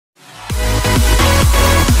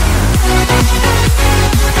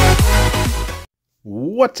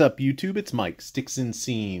What's up, YouTube? It's Mike, Sticks and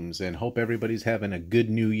Seams, and hope everybody's having a good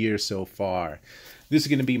new year so far. This is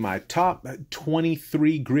going to be my top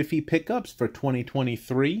 23 Griffey pickups for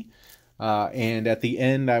 2023. And at the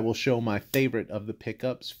end, I will show my favorite of the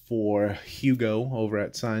pickups for Hugo over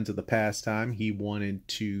at Signs of the Pastime. He wanted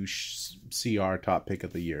to see our top pick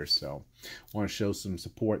of the year, so I want to show some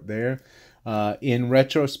support there. In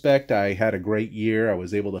retrospect, I had a great year. I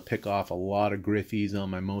was able to pick off a lot of Griffeys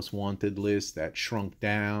on my most wanted list that shrunk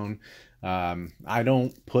down. I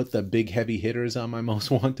don't put the big heavy hitters on my most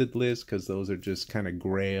wanted list because those are just kind of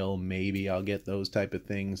grail. Maybe I'll get those type of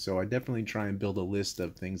things. So I definitely try and build a list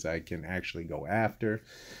of things I can actually go after.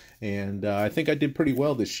 And I think I did pretty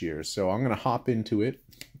well this year. So I'm going to hop into it.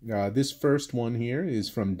 This first one here is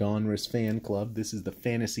from Donruss Fan Club. This is the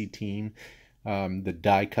fantasy team. The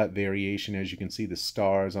die cut variation, as you can see the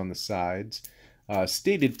stars on the sides.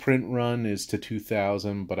 Stated print run is to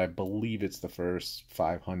 2000, but I believe it's the first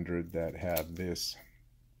 500 that have this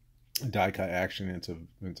die cut action.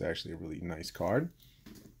 It's actually a really nice card.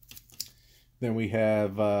 Then we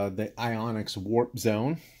have the Ionics Warp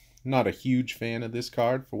Zone. Not a huge fan of this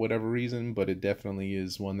card for whatever reason, but it definitely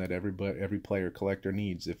is one that every player collector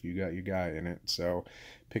needs if you got your guy in it. So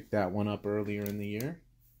picked that one up earlier in the year.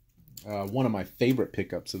 One of my favorite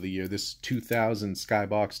pickups of the year, this 2000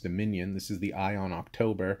 Skybox Dominion. This is the Ion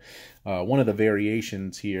October. One of the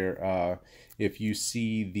variations here, if you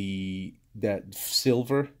see that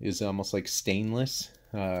silver is almost like stainless,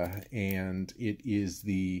 and it is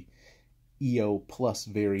the EO Plus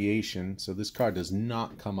variation. So this card does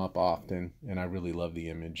not come up often, and I really love the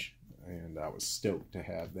image, and I was stoked to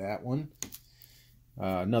have that one.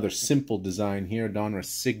 Another simple design here, Donruss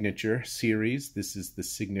Signature Series. This is the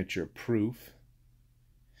Signature Proof.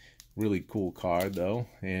 Really cool card, though.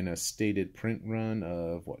 And a stated print run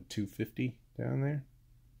of, what, 250 down there?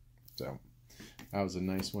 So, that was a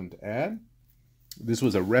nice one to add. This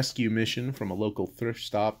was a rescue mission from a local thrift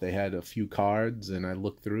stop. They had a few cards, and I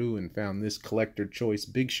looked through and found this Collector Choice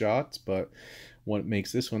Big Shots. But what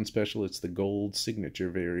makes this one special, it's the gold signature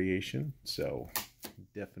variation. So,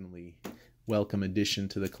 definitely welcome addition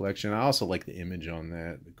to the collection. I also like the image on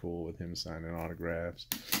that. Cool with him signing autographs.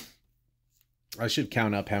 I should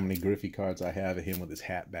count up how many Griffey cards I have of him with his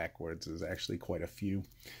hat backwards. There's actually quite a few.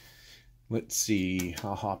 Let's see.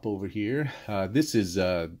 I'll hop over here. This is,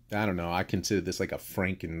 I don't know, I consider this like a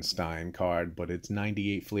Frankenstein card, but it's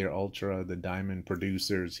 98 Fleer Ultra, the Diamond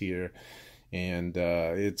Producers here. And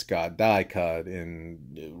it's got die cut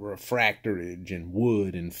and refractorage and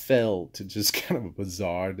wood and felt. It's just kind of a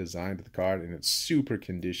bizarre design to the card, and it's super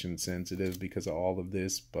condition sensitive because of all of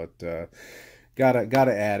this. But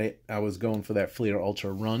gotta add it. I was going for that Fleer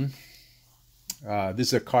Ultra run. This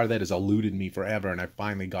is a card that has eluded me forever, and I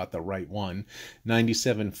finally got the right one.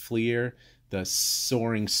 97 Fleer, the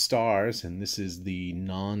Soaring Stars, and this is the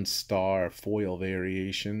non-star foil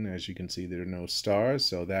variation. As you can see, there are no stars,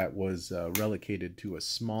 so that was relegated to a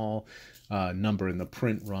small number in the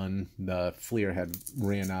print run. The Fleer had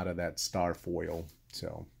ran out of that star foil,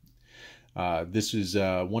 so this is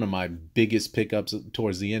one of my biggest pickups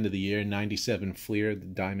towards the end of the year. 97 Fleer, the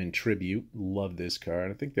Diamond Tribute. Love this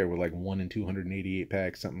card. I think there were like 1 in 288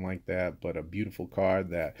 packs, something like that. But a beautiful card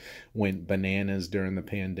that went bananas during the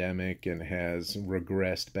pandemic and has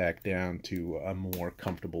regressed back down to a more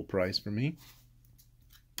comfortable price for me.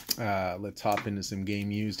 Let's hop into some game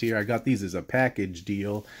used here. I got these as a package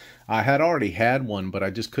deal. I had already had one, but I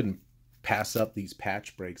just couldn't pass up these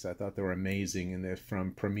patch breaks. I thought they were amazing, and they're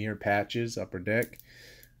from Premier Patches, Upper Deck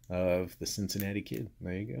of the Cincinnati Kid.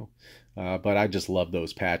 There you go. But I just love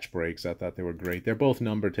those patch breaks. I thought they were great. They're both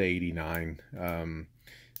numbered to 89.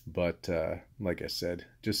 But like I said,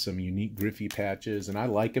 just some unique Griffey patches, and I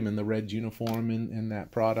like them in the red uniform in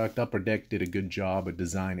that product. Upper Deck did a good job of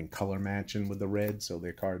design and color matching with the red, so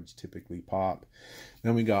their cards typically pop.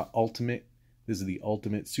 Then we got Ultimate. This is the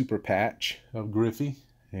Ultimate Super Patch of Griffey,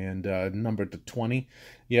 and numbered to 20.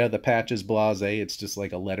 Yeah, the patch is blasé. It's just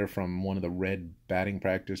like a letter from one of the red batting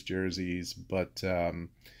practice jerseys, but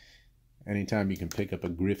anytime you can pick up a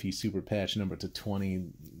Griffey Super Patch numbered to 20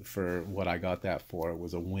 for what I got that for, it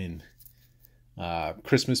was a win.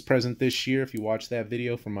 Christmas present this year, if you watch that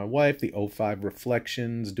video from my wife, the 05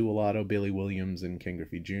 Reflections, Dual Auto, Billy Williams, and Ken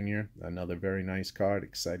Griffey Jr. Another very nice card.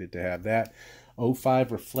 Excited to have that.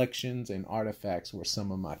 05 Reflections and Artifacts were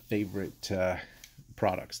some of my favorite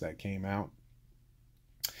products that came out.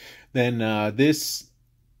 Then this,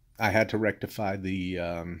 I had to rectify the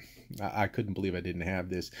I couldn't believe I didn't have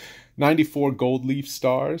this. 94 Gold Leaf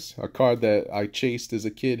Stars, a card that I chased as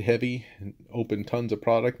a kid heavy, opened tons of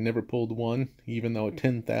product, never pulled one, even though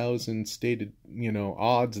 10,000 stated, you know,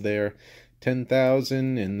 odds there.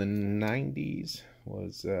 10,000 in the 90s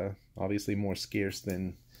was obviously more scarce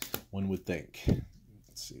than one would think.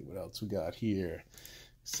 Let's see what else we got here.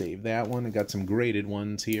 Save that one. I got some graded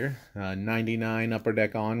ones here. 99 Upper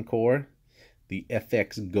Deck Encore. The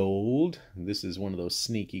FX Gold. This is one of those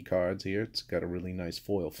sneaky cards here. It's got a really nice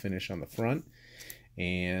foil finish on the front.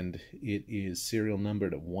 And it is serial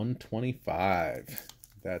numbered at 125.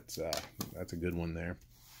 That's a good one there.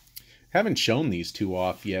 Haven't shown these two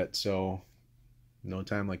off yet, so no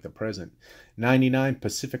time like the present. 99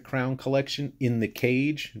 Pacific Crown Collection in the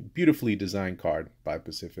Cage. Beautifully designed card by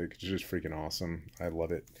Pacific. It's just freaking awesome. I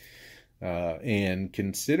love it. And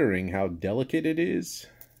considering how delicate it is,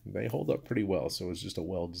 they hold up pretty well. So it's just a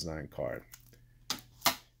well-designed card.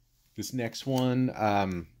 This next one,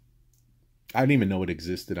 I didn't even know it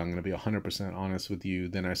existed. I'm going to be 100% honest with you.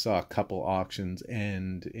 Then I saw a couple auctions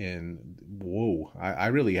and whoa, I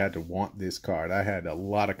really had to want this card. I had a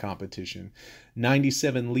lot of competition.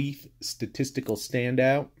 97 Leaf Statistical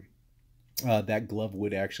Standout. That glove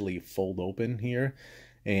would actually fold open here.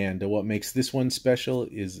 And what makes this one special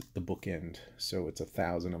is the bookend. So it's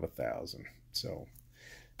 1,000 of 1,000. So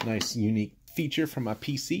nice, unique feature from my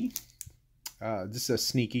PC. This is a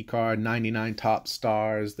sneaky card, 99 Top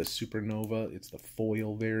Stars, the Supernova. It's the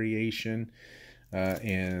foil variation.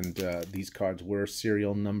 These cards were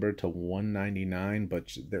serial numbered to 199,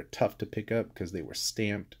 but they're tough to pick up because they were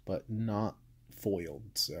stamped but not foiled.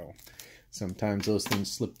 So sometimes those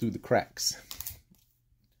things slip through the cracks.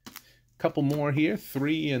 Couple more here,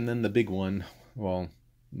 3, and then the big one. Well,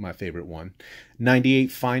 my favorite one.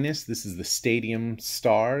 98 Finest. This is the Stadium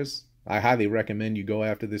Stars. I highly recommend you go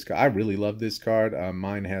after this card. I really love this card.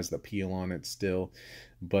 Mine has the peel on it still,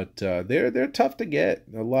 but they're tough to get.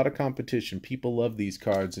 A lot of competition. People love these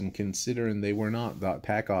cards, and considering they were not, the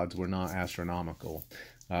pack odds were not astronomical,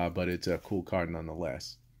 but it's a cool card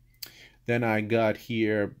nonetheless. Then I got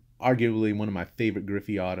here arguably one of my favorite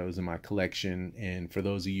Griffey autos in my collection, and for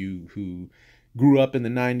those of you who grew up in the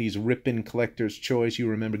 90s ripping Collector's Choice, you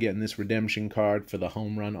remember getting this redemption card for the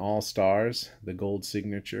Home Run All-Stars, the gold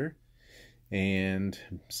signature. And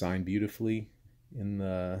signed beautifully in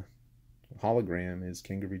the hologram is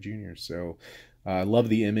Ken Griffey Jr. So I love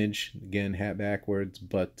the image. Again, hat backwards,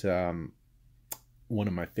 but one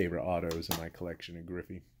of my favorite autos in my collection of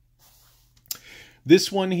Griffey.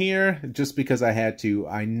 This one here, just because I had to,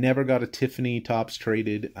 I never got a Tiffany Topps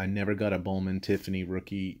traded. I never got a Bowman Tiffany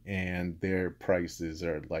rookie, and their prices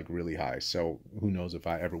are like really high. So who knows if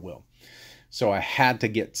I ever will. So I had to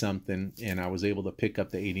get something, and I was able to pick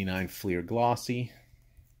up the 89 Fleer Glossy.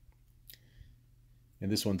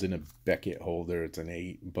 And this one's in a Beckett holder. It's an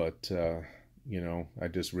 8, but, you know, I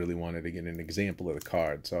just really wanted to get an example of the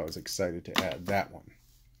card, so I was excited to add that one.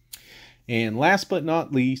 And last but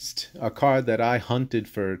not least, a card that I hunted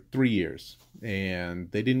for 3 years.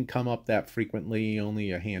 And they didn't come up that frequently,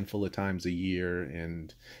 only a handful of times a year,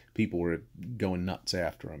 and people were going nuts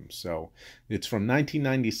after them. So it's from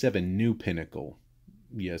 1997 New Pinnacle.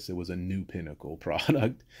 Yes, it was a New Pinnacle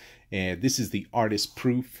product. And this is the Artist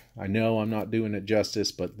Proof. I know I'm not doing it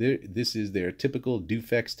justice, but this is their typical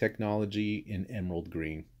Dufex technology in emerald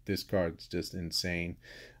green. This card's just insane.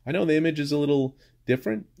 I know the image is a little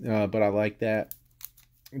different, but I like that.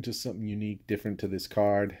 Just something unique, different to this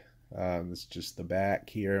card. This is just the back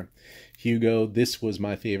here. Hugo, this was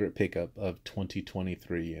my favorite pickup of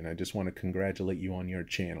 2023, and I just want to congratulate you on your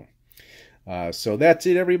channel. So that's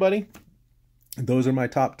it, everybody. Those are my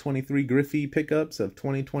top 23 Griffey pickups of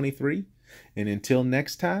 2023. And until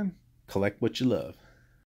next time, collect what you love.